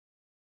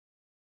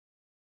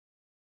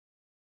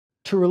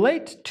To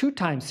relate two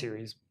time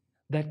series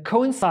that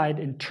coincide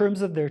in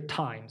terms of their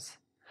times,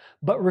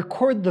 but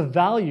record the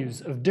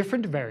values of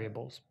different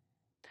variables,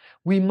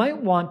 we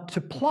might want to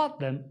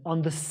plot them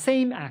on the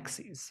same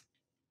axes.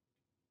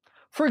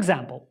 For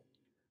example,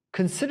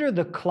 consider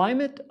the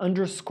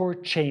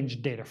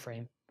climate_change data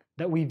frame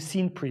that we've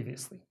seen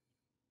previously.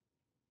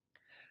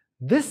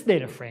 This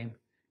data frame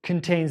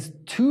contains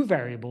two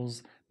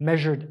variables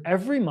measured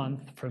every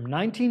month from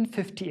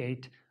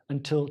 1958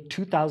 until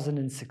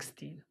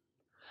 2016,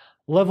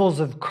 levels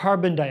of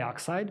carbon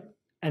dioxide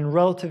and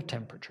relative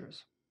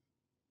temperatures.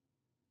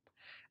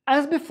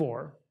 As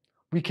before,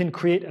 we can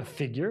create a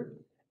figure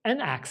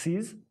and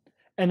axes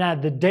and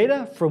add the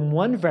data from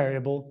one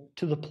variable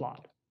to the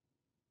plot.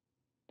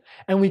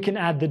 And we can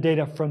add the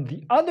data from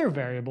the other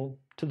variable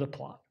to the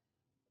plot.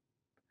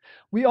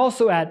 We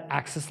also add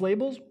axis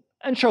labels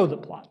and show the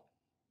plot.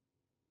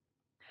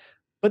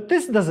 But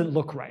this doesn't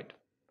look right.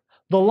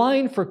 The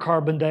line for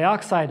carbon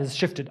dioxide is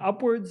shifted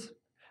upwards,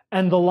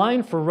 and the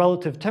line for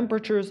relative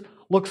temperatures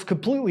looks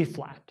completely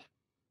flat.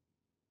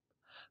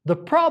 The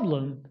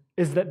problem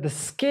is that the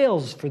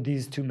scales for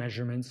these two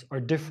measurements are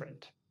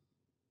different.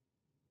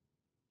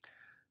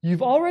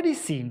 You've already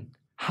seen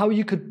how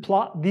you could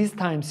plot these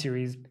time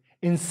series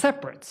in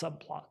separate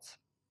subplots.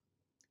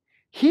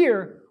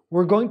 Here,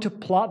 we're going to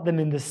plot them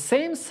in the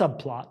same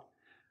subplot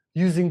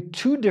using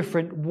two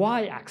different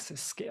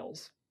y-axis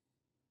scales.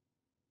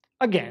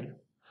 Again,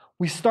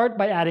 we start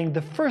by adding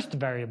the first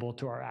variable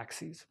to our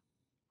axes.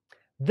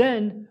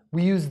 Then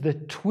we use the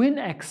twin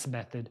x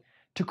method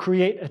to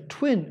create a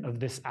twin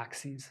of this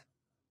axis.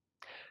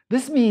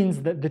 This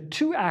means that the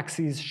two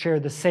axes share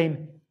the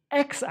same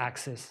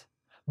x-axis,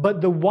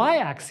 but the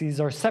y-axes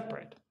are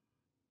separate.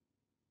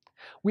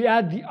 We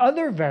add the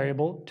other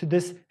variable to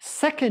this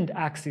second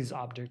axis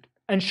object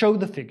and show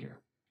the figure.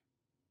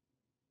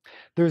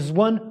 There's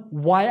one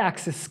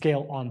y-axis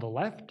scale on the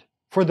left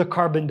for the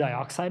carbon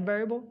dioxide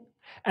variable,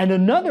 and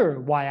another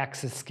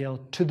y-axis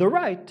scale to the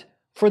right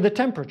for the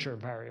temperature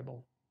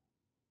variable.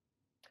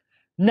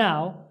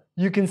 Now,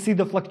 you can see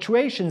the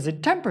fluctuations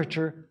in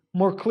temperature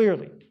more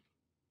clearly.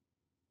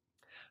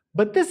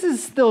 But this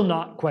is still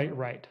not quite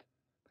right.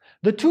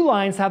 The two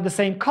lines have the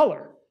same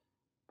color.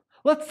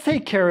 Let's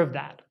take care of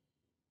that.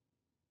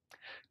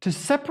 To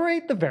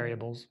separate the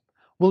variables,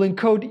 we'll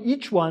encode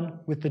each one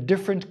with a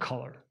different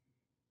color.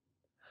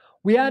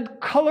 We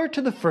add color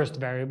to the first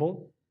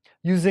variable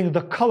using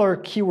the color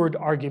keyword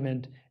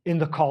argument in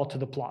the call to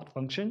the plot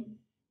function.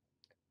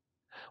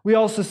 We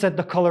also set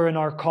the color in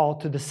our call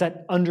to the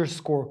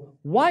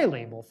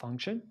set_ylabel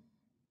function.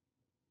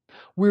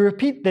 We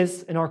repeat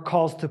this in our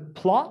calls to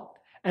plot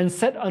and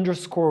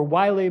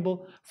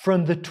set_ylabel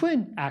from the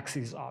twin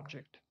axes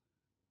object.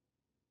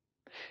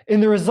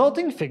 In the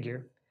resulting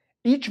figure,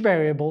 each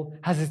variable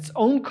has its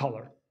own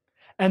color,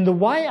 and the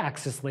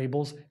y-axis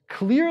labels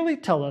clearly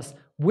tell us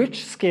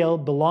which scale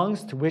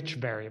belongs to which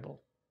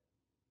variable.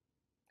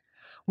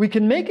 We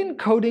can make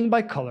encoding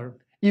by color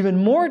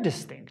even more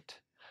distinct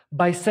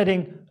by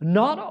setting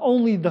not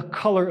only the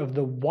color of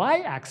the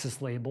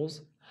y-axis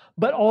labels,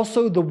 but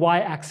also the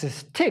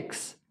y-axis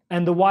ticks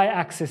and the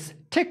y-axis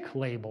tick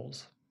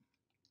labels.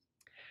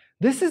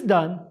 This is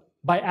done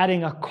by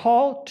adding a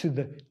call to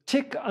the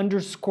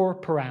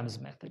tick_params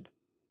method.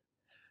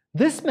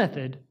 This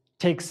method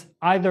takes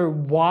either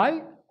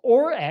y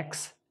or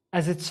x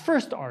as its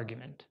first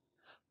argument,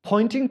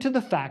 pointing to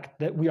the fact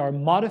that we are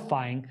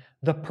modifying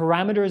the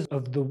parameters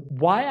of the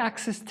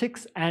y-axis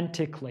ticks and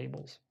tick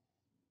labels.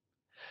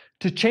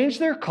 To change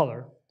their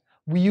color,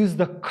 we use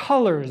the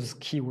colors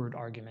keyword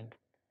argument,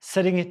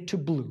 setting it to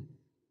blue.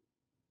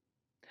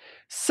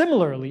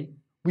 Similarly,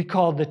 we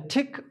call the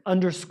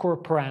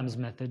tick_params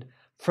method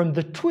from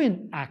the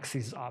twin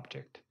axes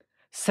object,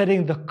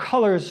 setting the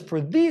colors for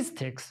these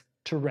ticks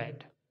to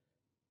red.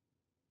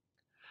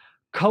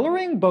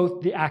 Coloring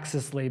both the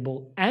axis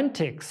label and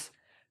ticks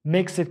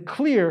makes it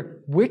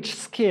clear which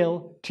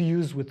scale to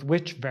use with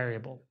which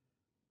variable.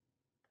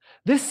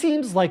 This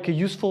seems like a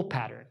useful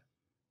pattern.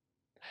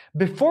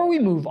 Before we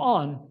move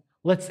on,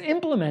 let's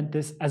implement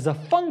this as a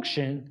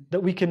function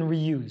that we can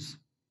reuse.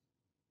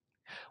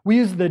 We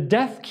use the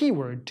def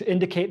keyword to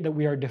indicate that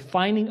we are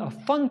defining a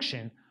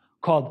function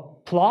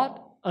called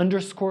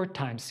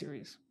plot_time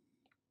series.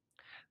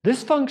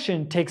 This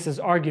function takes as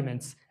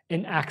arguments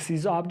an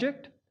axes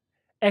object,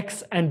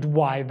 x and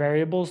y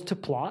variables to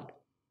plot,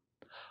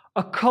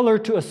 a color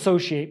to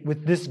associate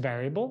with this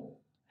variable,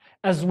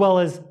 as well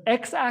as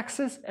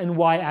x-axis and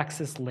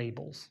y-axis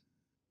labels.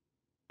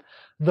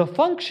 The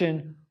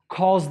function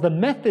calls the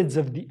methods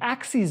of the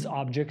axes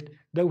object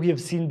that we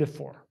have seen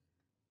before: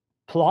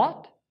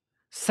 plot,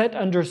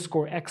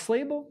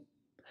 set_x_label,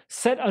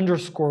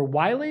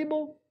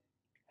 set_y_label,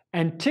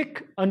 and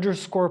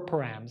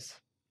tick_params.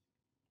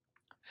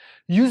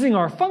 Using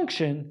our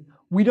function,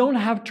 we don't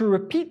have to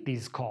repeat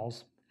these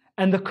calls,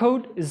 and the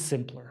code is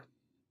simpler.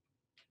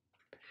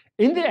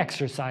 In the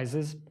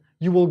exercises,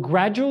 you will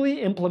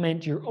gradually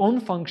implement your own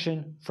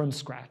function from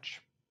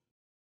scratch.